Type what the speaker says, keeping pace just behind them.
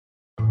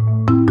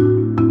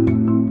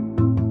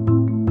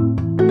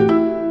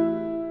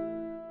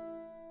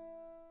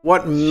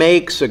What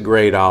makes a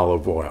great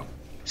olive oil?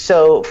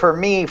 So for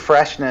me,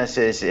 freshness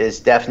is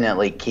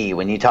definitely key.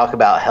 When you talk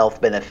about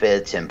health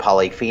benefits and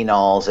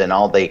polyphenols and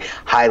all the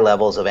high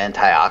levels of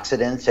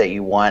antioxidants that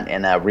you want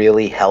in a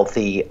really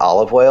healthy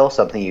olive oil,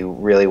 something you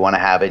really want to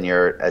have in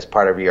your as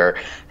part of your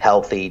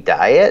healthy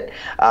diet,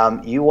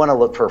 you want to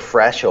look for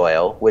fresh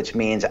oil, which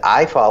means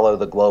I follow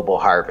the global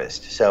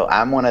harvest. So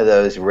I'm one of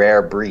those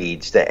rare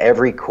breeds that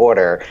every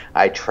quarter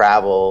I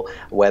travel,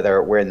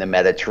 whether we're in the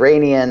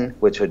Mediterranean,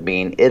 which would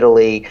mean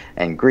Italy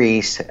and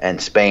Greece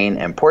and Spain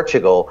and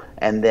Portugal,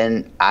 and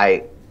then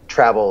I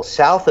travel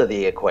south of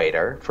the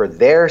equator for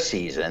their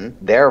season,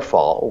 their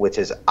fall, which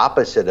is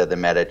opposite of the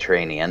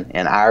Mediterranean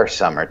in our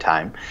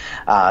summertime.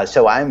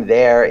 So I'm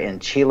there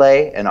in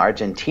Chile and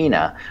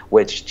Argentina,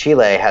 which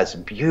Chile has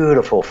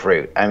beautiful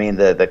fruit. I mean,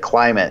 the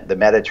climate, the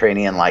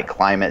Mediterranean-like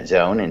climate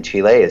zone in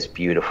Chile is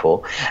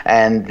beautiful.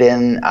 And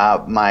then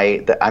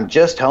I'm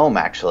just home,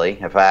 actually.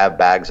 If I have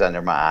bags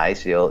under my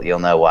eyes, you'll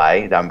know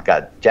why. I've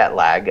got jet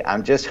lag.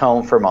 I'm just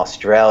home from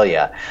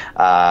Australia,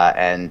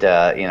 and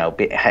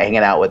hanging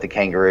out with the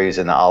kangaroos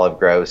in the olive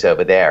groves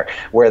over there,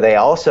 where they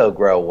also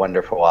grow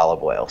wonderful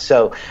olive oil.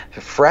 So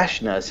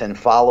freshness and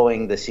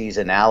following the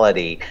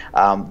seasonality,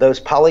 those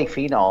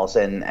polyphenols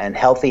and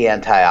healthy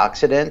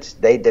antioxidants,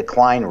 they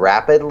decline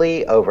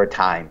rapidly over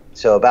time.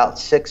 So about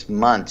 6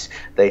 months,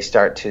 they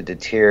start to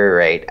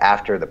deteriorate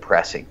after the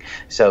pressing.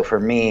 So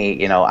for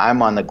me,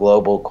 I'm on the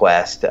global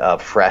quest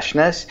of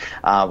freshness,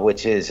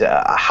 which is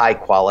a high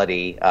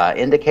quality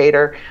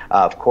indicator.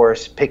 Of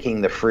course,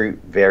 picking the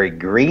fruit very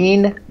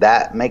green,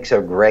 that makes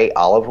a great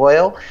olive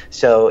oil.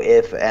 So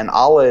if an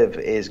olive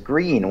is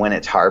green when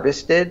it's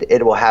harvested,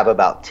 it will have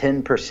about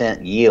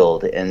 10%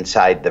 yield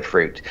inside the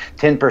fruit,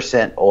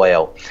 10%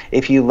 oil.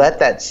 If you let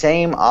that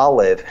same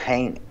olive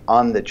hang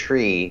on the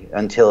tree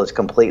until it's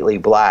completely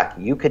black,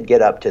 you could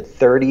get up to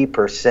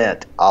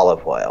 30%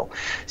 olive oil.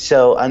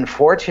 So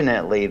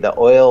unfortunately, the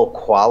oil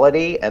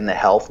quality and the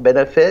health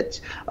benefits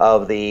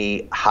of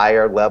the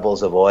higher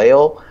levels of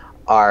oil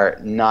are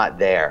not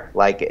there.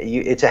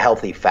 It's a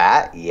healthy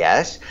fat,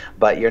 yes,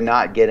 but you're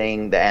not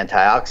getting the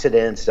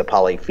antioxidants, the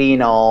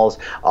polyphenols,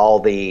 all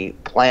the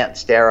plant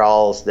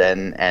sterols,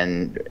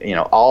 and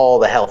all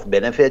the health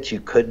benefits you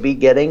could be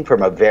getting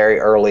from a very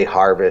early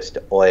harvest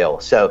oil.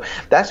 So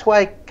that's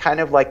why kind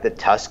of like the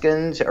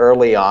Tuscans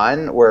early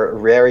on were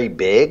very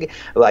big.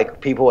 Like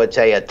people would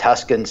say a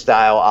Tuscan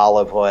style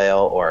olive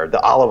oil or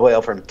the olive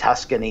oil from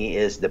Tuscany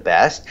is the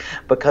best,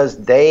 because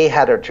they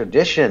had a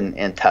tradition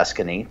in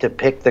Tuscany to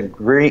pick the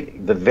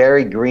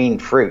very green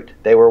fruit.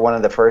 They were one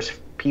of the first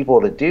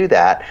people to do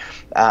that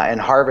and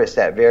harvest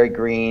that very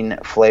green,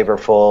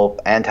 flavorful,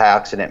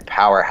 antioxidant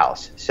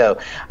powerhouse. So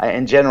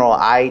in general,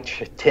 I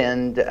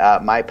tend,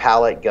 my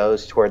palate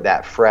goes toward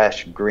that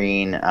fresh,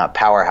 green,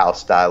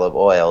 powerhouse style of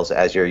oils,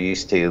 as you're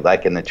used to,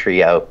 like in the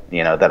trio,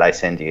 that I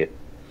send you.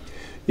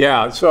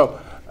 Yeah, so,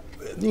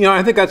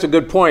 I think that's a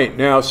good point.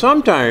 Now,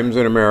 sometimes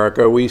in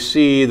America, we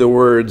see the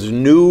words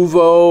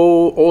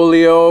Nuvo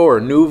oleo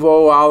or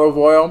Nuvo olive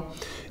oil.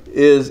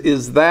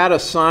 Is that a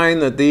sign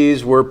that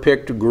these were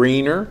picked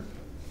greener?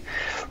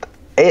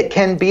 It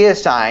can be a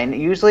sign.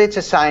 Usually it's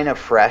a sign of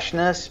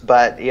freshness,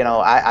 but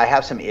I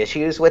have some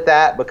issues with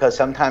that, because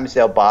sometimes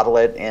they'll bottle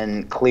it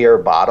in clear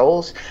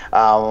bottles,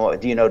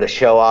 to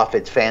show off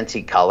its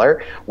fancy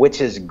color,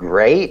 which is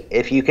great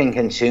if you can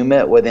consume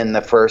it within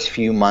the first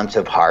few months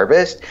of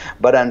harvest.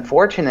 But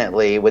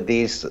unfortunately, with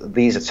these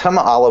some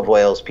olive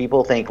oils,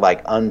 people think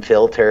like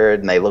unfiltered,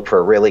 and they look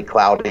for really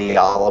cloudy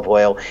olive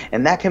oil,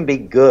 and that can be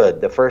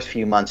good the first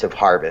few months of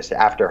harvest,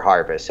 after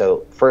harvest.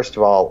 So first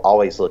of all,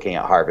 always looking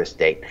at harvest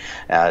date.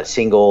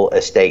 Single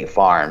estate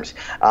farms.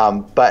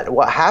 But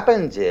what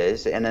happens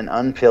is, in an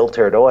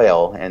unfiltered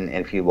oil, and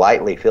if you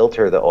lightly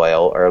filter the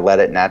oil or let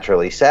it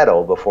naturally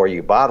settle before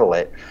you bottle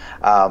it,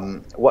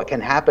 what can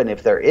happen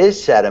if there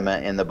is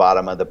sediment in the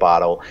bottom of the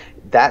bottle,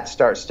 that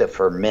starts to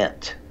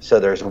ferment. So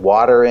there's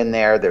water in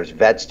there, there's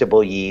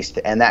vegetable yeast,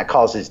 and that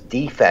causes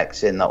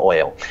defects in the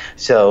oil.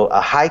 So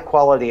a high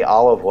quality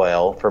olive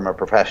oil from a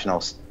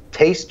professional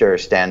taster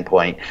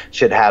standpoint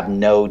should have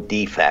no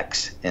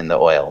defects in the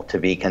oil to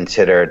be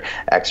considered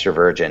extra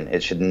virgin.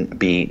 It shouldn't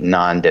be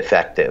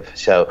non-defective.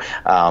 So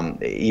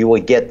you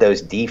would get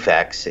those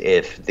defects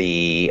if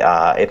the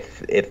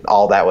if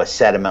all that was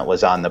sediment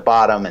was on the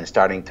bottom and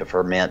starting to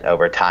ferment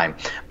over time.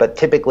 But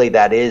typically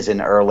that is an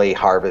early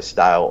harvest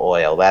style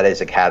oil. That is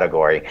a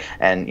category,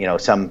 and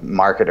some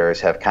marketers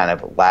have kind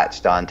of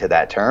latched onto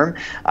that term,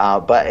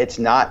 but it's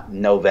not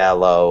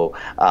Novello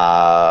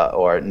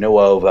or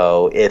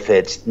Nuovo if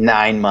it's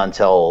 9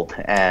 months old,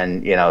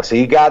 and so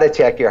you got to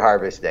check your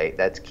harvest date.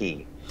 That's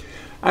key.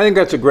 I think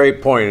that's a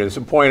great point. It's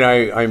a point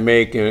I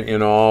make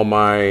in all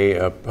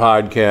my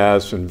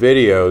podcasts and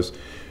videos,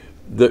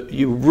 that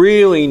you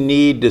really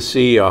need to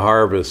see a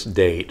harvest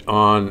date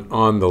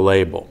on the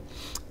label.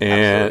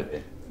 And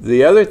absolutely.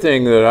 The other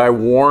thing that I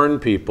warn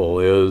people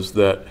is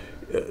that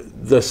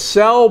the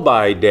sell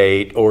by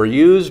date or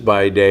use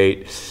by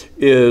date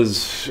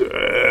is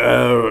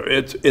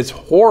it's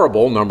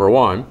horrible, number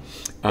one.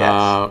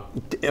 Yes.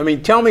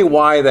 Tell me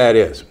why that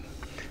is.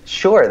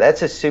 Sure,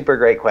 that's a super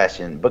great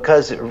question,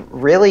 because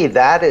really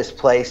that is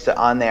placed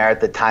on there at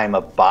the time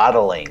of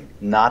bottling,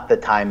 not the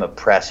time of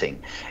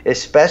pressing.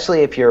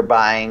 Especially if you're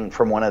buying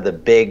from one of the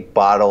big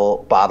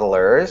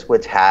bottlers,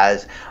 which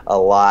has a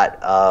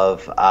lot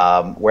of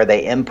where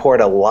they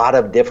import a lot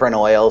of different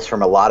oils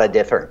from a lot of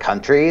different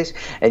countries,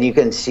 and you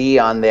can see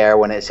on there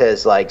when it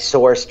says like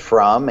sourced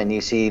from, and you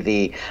see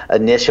the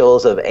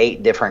initials of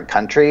 8 different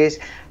countries.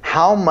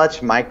 How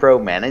much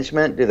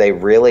micromanagement do they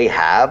really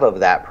have of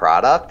that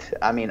product?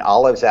 I mean,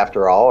 olives,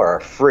 after all, are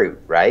a fruit,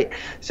 right?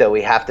 So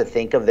we have to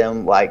think of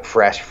them like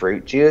fresh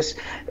fruit juice.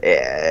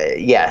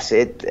 Yes,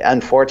 it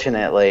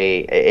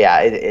unfortunately, yeah,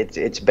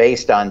 it's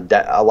based on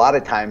a lot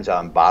of times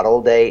on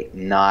bottle date,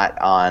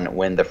 not on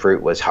when the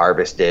fruit was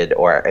harvested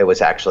or it was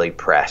actually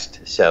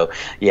pressed. So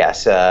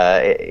yes,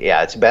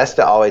 yeah, it's best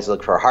to always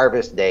look for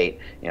harvest date,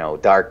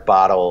 dark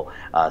bottle,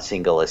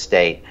 single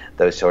estate,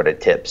 those sort of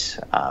tips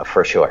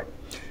for sure.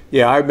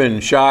 Yeah, I've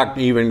been shocked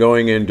even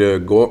going into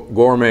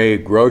gourmet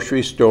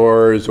grocery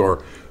stores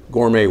or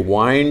gourmet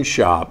wine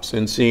shops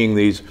and seeing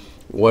these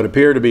what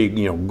appear to be,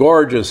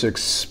 gorgeous,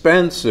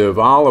 expensive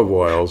olive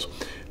oils.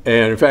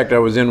 And in fact, I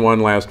was in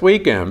one last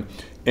weekend,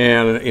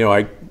 and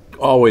I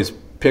always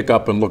pick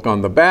up and look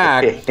on the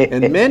back,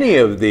 and many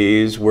of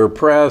these were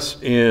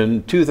pressed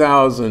in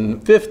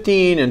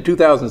 2015 and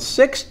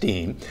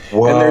 2016,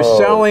 Whoa. And they're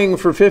selling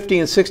for $50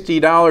 and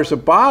 $60 a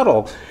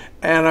bottle.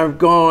 And I'm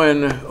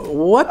going,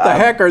 what the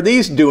heck are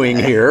these doing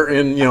here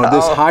in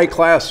this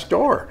high-class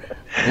store?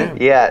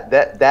 Yeah,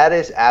 that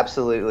is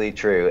absolutely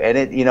true.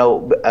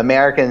 And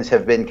Americans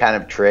have been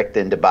kind of tricked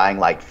into buying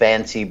like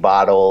fancy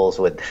bottles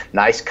with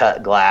nice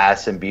cut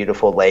glass and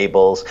beautiful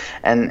labels.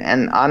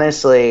 And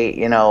honestly,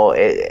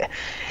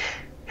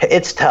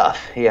 it's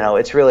tough.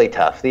 It's really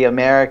tough. The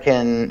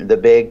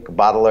big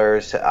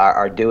bottlers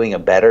are doing a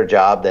better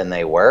job than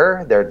they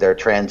were. They're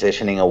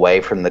transitioning away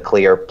from the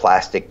clear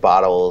plastic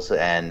bottles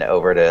and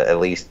over to at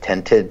least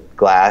tinted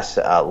glass,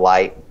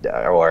 light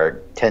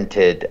or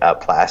tinted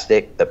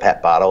plastic, the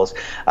PET bottles.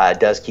 It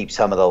does keep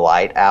some of the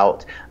light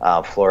out.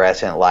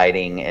 Fluorescent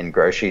lighting in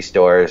grocery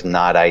stores,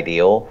 not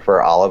ideal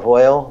for olive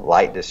oil.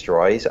 Light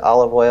destroys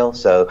olive oil.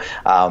 So,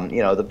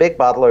 the big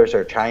bottlers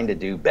are trying to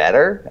do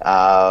better,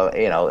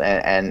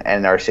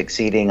 and are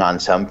succeeding on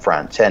some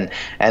fronts. And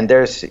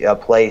there's a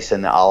place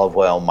in the olive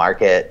oil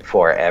market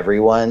for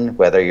everyone,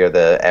 whether you're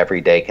the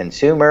everyday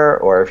consumer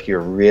or if you're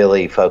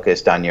really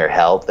focused on your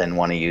health and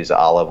want to use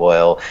olive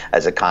oil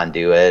as a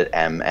conduit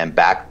and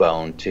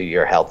backbone to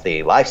your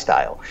healthy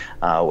lifestyle,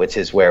 which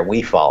is where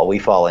we fall. We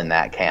fall in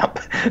that camp.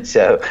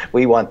 So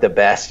we want the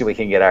best we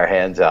can get our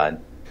hands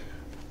on.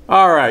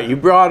 All right, you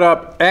brought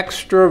up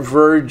extra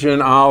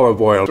virgin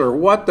olive oil. Or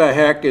what the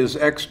heck is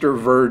extra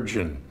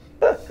virgin?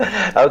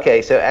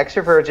 Okay, so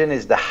extra virgin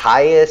is the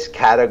highest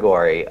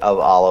category of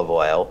olive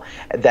oil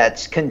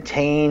that's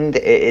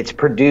it's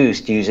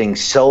produced using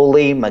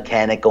solely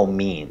mechanical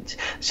means.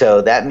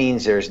 So that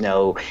means there's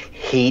no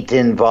heat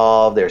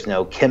involved, there's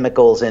no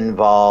chemicals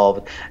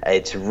involved.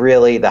 It's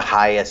really the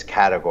highest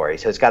category.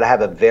 So it's got to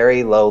have a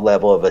very low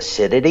level of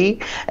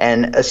acidity,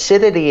 and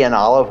acidity in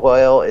olive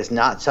oil is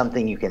not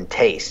something you can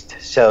taste.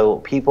 So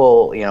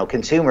people,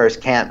 consumers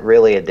can't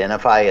really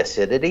identify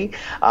acidity.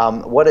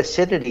 What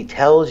acidity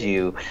tells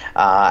you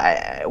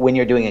when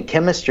you're doing a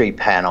chemistry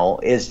panel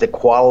is the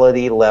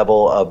quality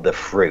level of the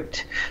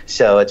fruit.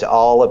 So it's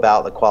all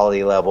about the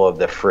quality level of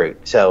the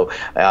fruit. So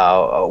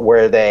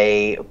were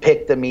they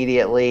picked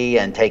immediately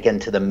and taken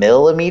to the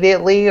mill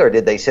immediately, or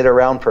did they sit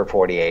around for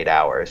 48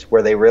 hours?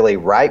 Were they really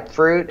ripe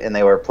fruit and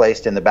they were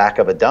placed in the back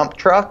of a dump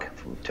truck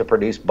to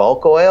produce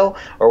bulk oil,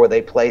 or were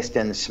they placed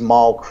in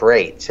small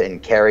crates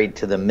and carried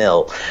to the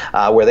mill?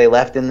 Were they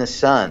left in the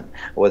sun?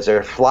 Was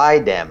there fly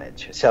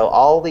damage? So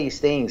all these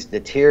things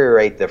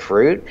deteriorate the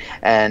fruit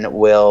and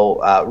will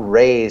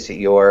raise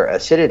your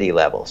acidity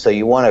level. So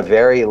you want a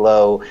very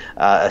low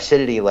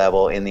acidity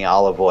level in the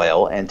olive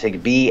oil, and to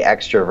be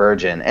extra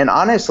virgin. And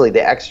honestly,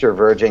 the extra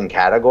virgin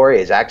category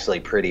is actually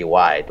pretty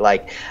wide.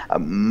 Like,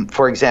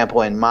 for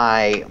example, in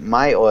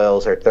my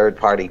oils are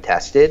third-party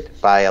tested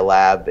by a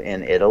lab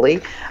in Italy.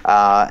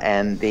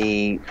 And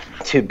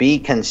to be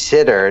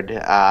considered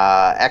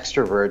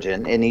extra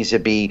virgin, it needs to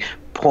be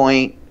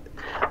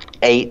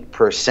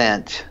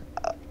 0.8%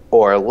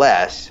 or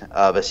less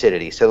of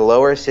acidity. So the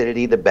lower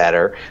acidity, the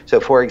better. So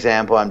for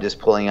example, I'm just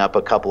pulling up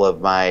a couple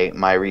of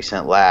my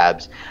recent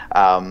labs.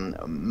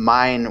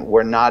 Mine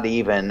were not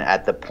even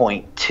at the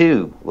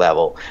 0.2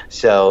 level.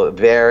 So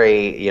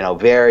very,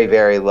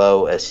 very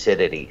low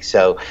acidity.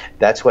 So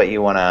that's what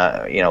you want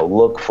to,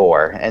 look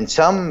for. And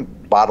some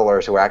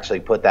bottlers will actually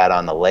put that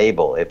on the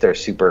label if they're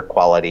super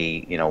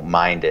quality,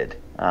 minded.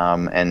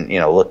 And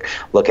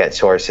look at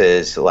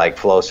sources like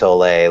Flow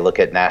Soleil, look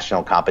at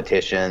national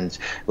competitions,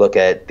 look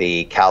at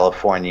the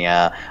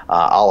California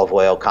olive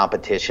oil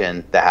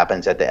competition that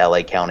happens at the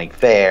LA County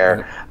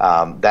Fair.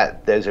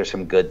 Those are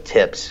some good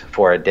tips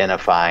for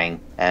identifying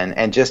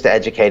and just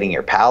educating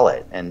your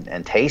palate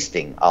and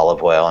tasting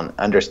olive oil and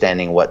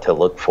understanding what to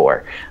look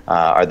for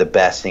are the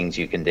best things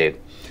you can do.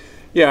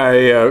 Yeah,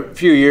 a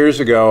few years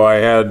ago, I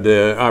had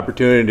the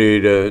opportunity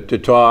to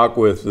talk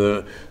with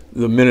the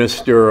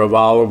minister of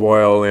olive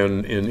oil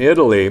in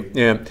Italy,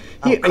 and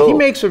he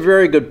makes a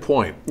very good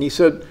point. He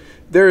said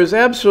there is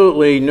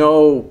absolutely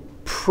no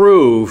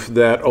proof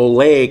that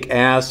oleic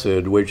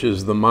acid, which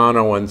is the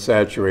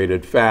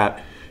monounsaturated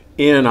fat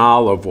in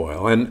olive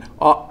oil, and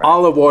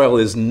olive oil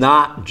is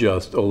not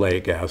just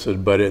oleic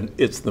acid, but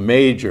it's the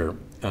major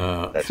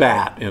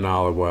fat in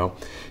olive oil.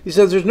 He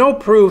says there's no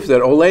proof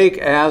that oleic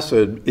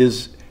acid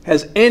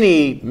has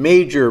any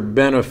major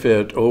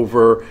benefit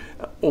over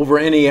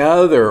any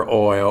other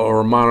oil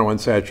or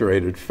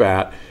monounsaturated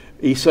fat.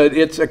 He said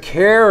it's a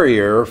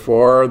carrier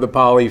for the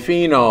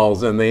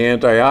polyphenols and the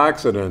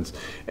antioxidants.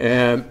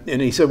 And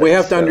he said we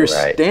have to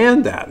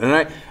understand that.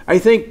 And I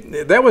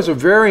think that was a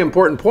very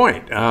important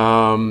point.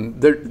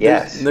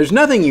 There's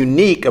nothing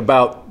unique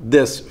about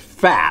this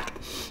fat.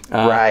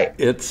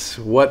 It's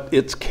what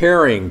it's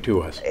carrying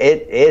to us.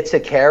 It's a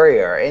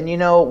carrier. And you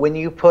know, when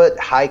you put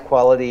high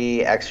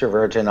quality extra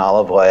virgin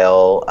olive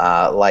oil,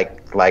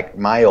 like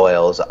my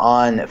oils,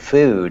 on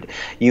food,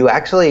 you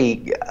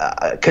actually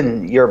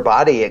your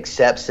body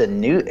accepts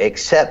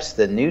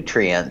the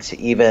nutrients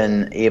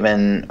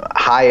even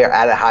higher,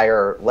 at a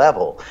higher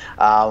level.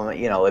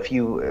 You know, if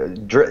you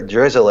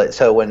drizzle it.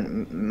 So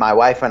when my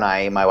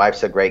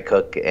wife's a great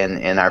cook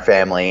in our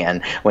family,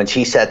 and when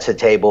she sets a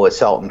table with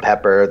salt and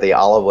pepper, the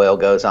olive oil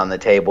goes on the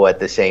table at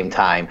the same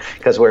time,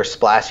 because we're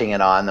splashing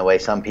it on the way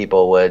some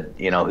people would,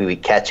 you know, who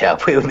eat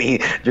ketchup. We would be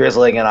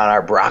drizzling it on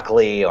our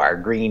broccoli or our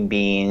green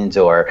beans,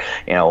 or,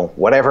 you know,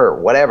 whatever,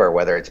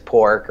 whether it's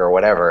pork or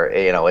whatever,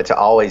 you know, it's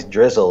always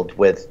drizzled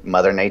with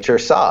Mother Nature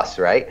sauce,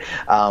 right?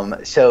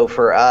 So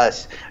for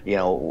us, you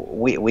know,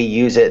 we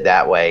use it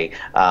that way,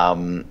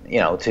 you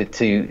know,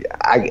 to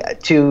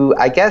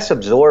I guess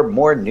absorb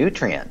more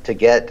nutrient, to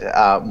get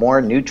more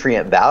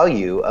nutrient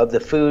value of the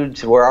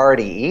foods we're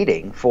already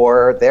eating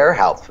for their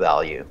health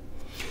value.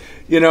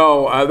 You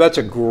know, that's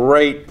a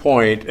great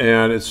point,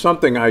 and it's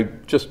something I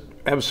just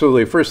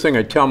absolutely, first thing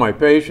I tell my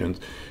patients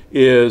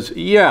is,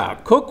 yeah,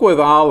 cook with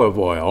olive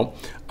oil,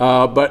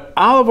 but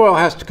olive oil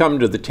has to come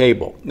to the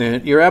table.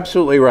 And you're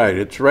absolutely right.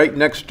 It's right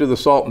next to the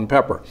salt and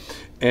pepper.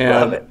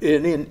 And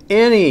in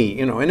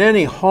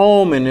any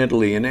home in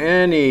Italy, in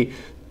any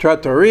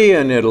trattoria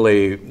in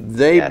Italy,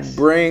 they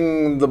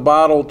bring the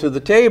bottle to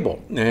the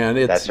table. And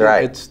it's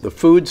the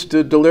foods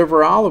to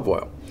deliver olive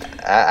oil.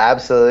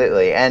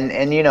 Absolutely.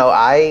 And you know,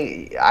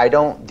 I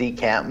don't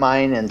decant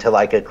mine into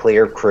like a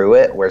clear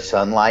cruet where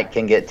sunlight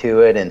can get to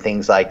it and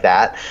things like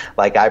that.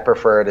 Like, I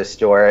prefer to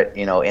store it,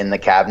 you know, in the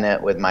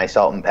cabinet with my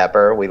salt and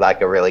pepper. We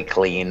like a really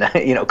clean,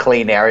 you know,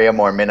 clean area,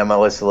 more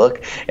minimalist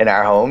look in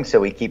our home,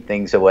 so we keep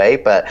things away.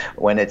 But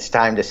when it's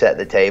time to set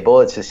the table,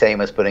 it's the same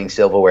as putting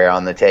silverware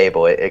on the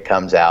table. It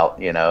comes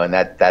out, you know, and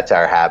that's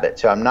our habit.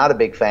 So I'm not a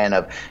big fan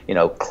of, you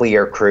know,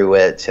 clear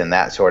cruets and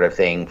that sort of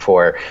thing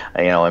for,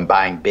 you know, and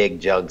buying big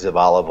jugs of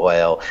olive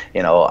oil.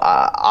 You know,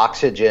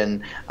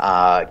 oxygen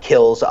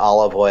kills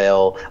olive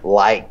oil,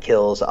 light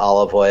kills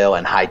olive oil,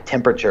 and high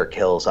temperature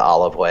kills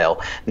olive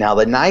oil. Now,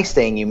 the nice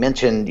thing, you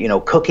mentioned, you know,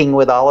 cooking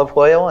with olive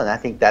oil, and I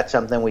think that's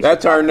something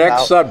that's our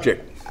next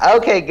subject.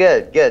 Okay,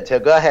 good. So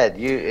go ahead.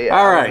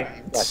 All right.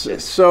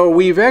 So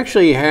we've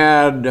actually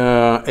had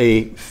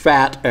a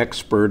fat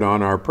expert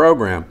on our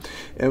program,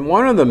 and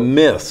one of the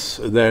myths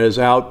that is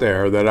out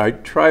there that I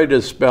try to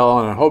dispel,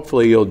 and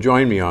hopefully you'll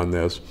join me on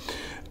this.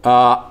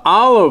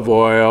 Olive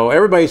oil,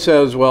 everybody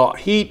says, well,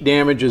 heat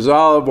damages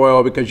olive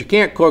oil because you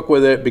can't cook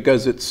with it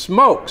because it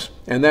smokes,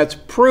 and that's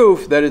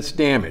proof that it's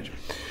damaged.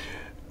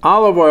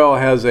 Olive oil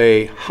has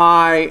a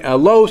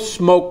low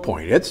smoke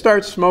point. It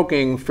starts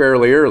smoking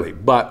fairly early,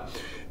 but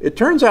it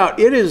turns out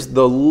it is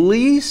the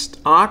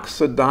least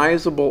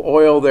oxidizable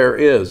oil there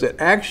is. It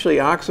actually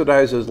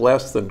oxidizes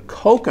less than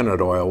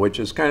coconut oil, which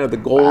is kind of the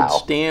gold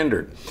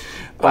standard.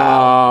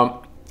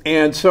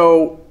 And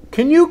so,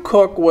 can you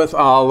cook with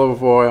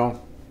olive oil?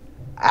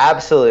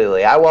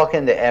 Absolutely. I walk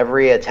into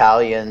every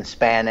Italian,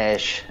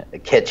 Spanish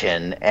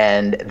kitchen,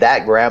 and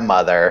that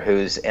grandmother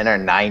who's in her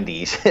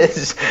 90s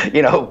is,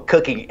 you know,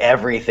 cooking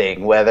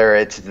everything, whether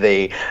it's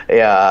the,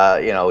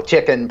 you know,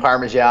 chicken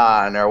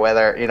Parmesan, or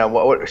whether, you know,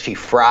 what she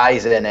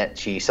fries in it,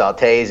 she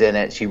sautés in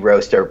it, she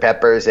roasts her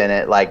peppers in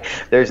it. Like,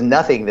 there's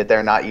nothing that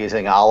they're not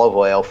using olive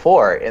oil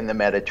for in the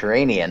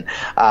Mediterranean,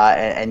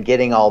 and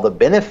getting all the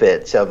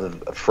benefits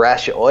of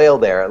fresh oil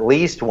there at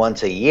least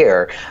once a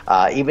year.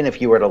 Even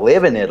if you were to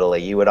live in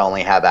Italy, you would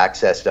only have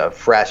access to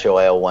fresh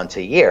oil once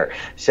a year.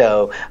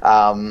 So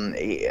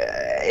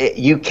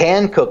you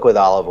can cook with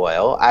olive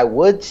oil. I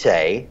would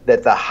say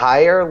that the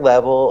higher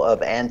level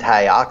of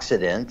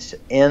antioxidants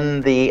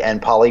and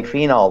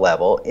polyphenol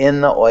level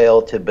in the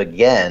oil to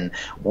begin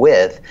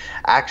with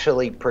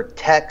actually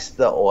protects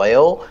the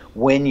oil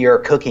when you're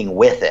cooking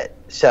with it.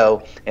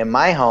 So in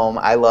my home,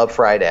 I love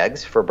fried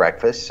eggs for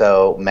breakfast.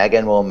 So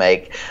Megan will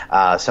make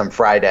some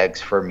fried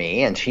eggs for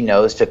me, and she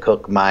knows to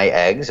cook my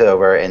eggs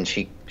over, and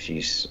she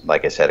she's,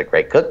 like I said, a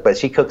great cook, but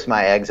she cooks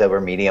my eggs over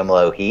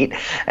medium-low heat,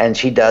 and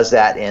she does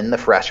that in the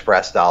fresh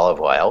pressed olive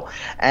oil.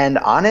 And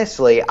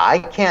honestly, I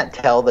can't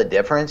tell the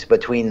difference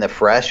between the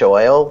fresh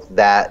oil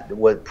that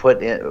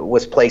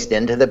was placed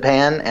into the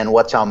pan and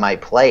what's on my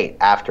plate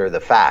after the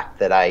fact.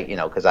 That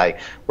because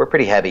we're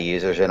pretty heavy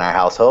users in our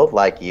household,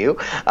 like you,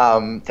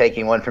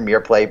 taking one from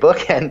your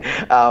playbook, and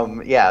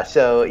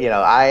so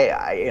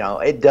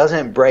it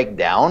doesn't break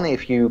down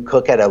if you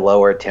cook at a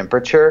lower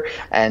temperature,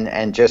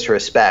 and just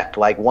respect.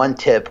 Like, one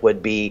tip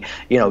would be,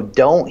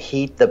 don't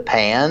heat the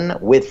pan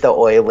with the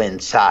oil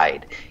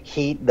inside.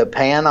 Heat the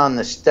pan on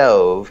the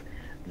stove,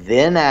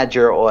 then add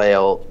your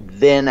oil,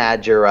 then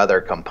add your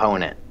other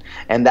component.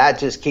 And that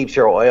just keeps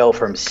your oil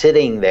from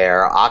sitting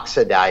there,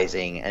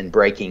 oxidizing and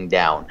breaking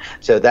down.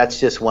 So that's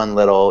just one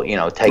little,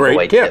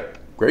 takeaway tip.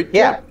 Great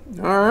tip.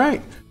 All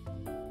right.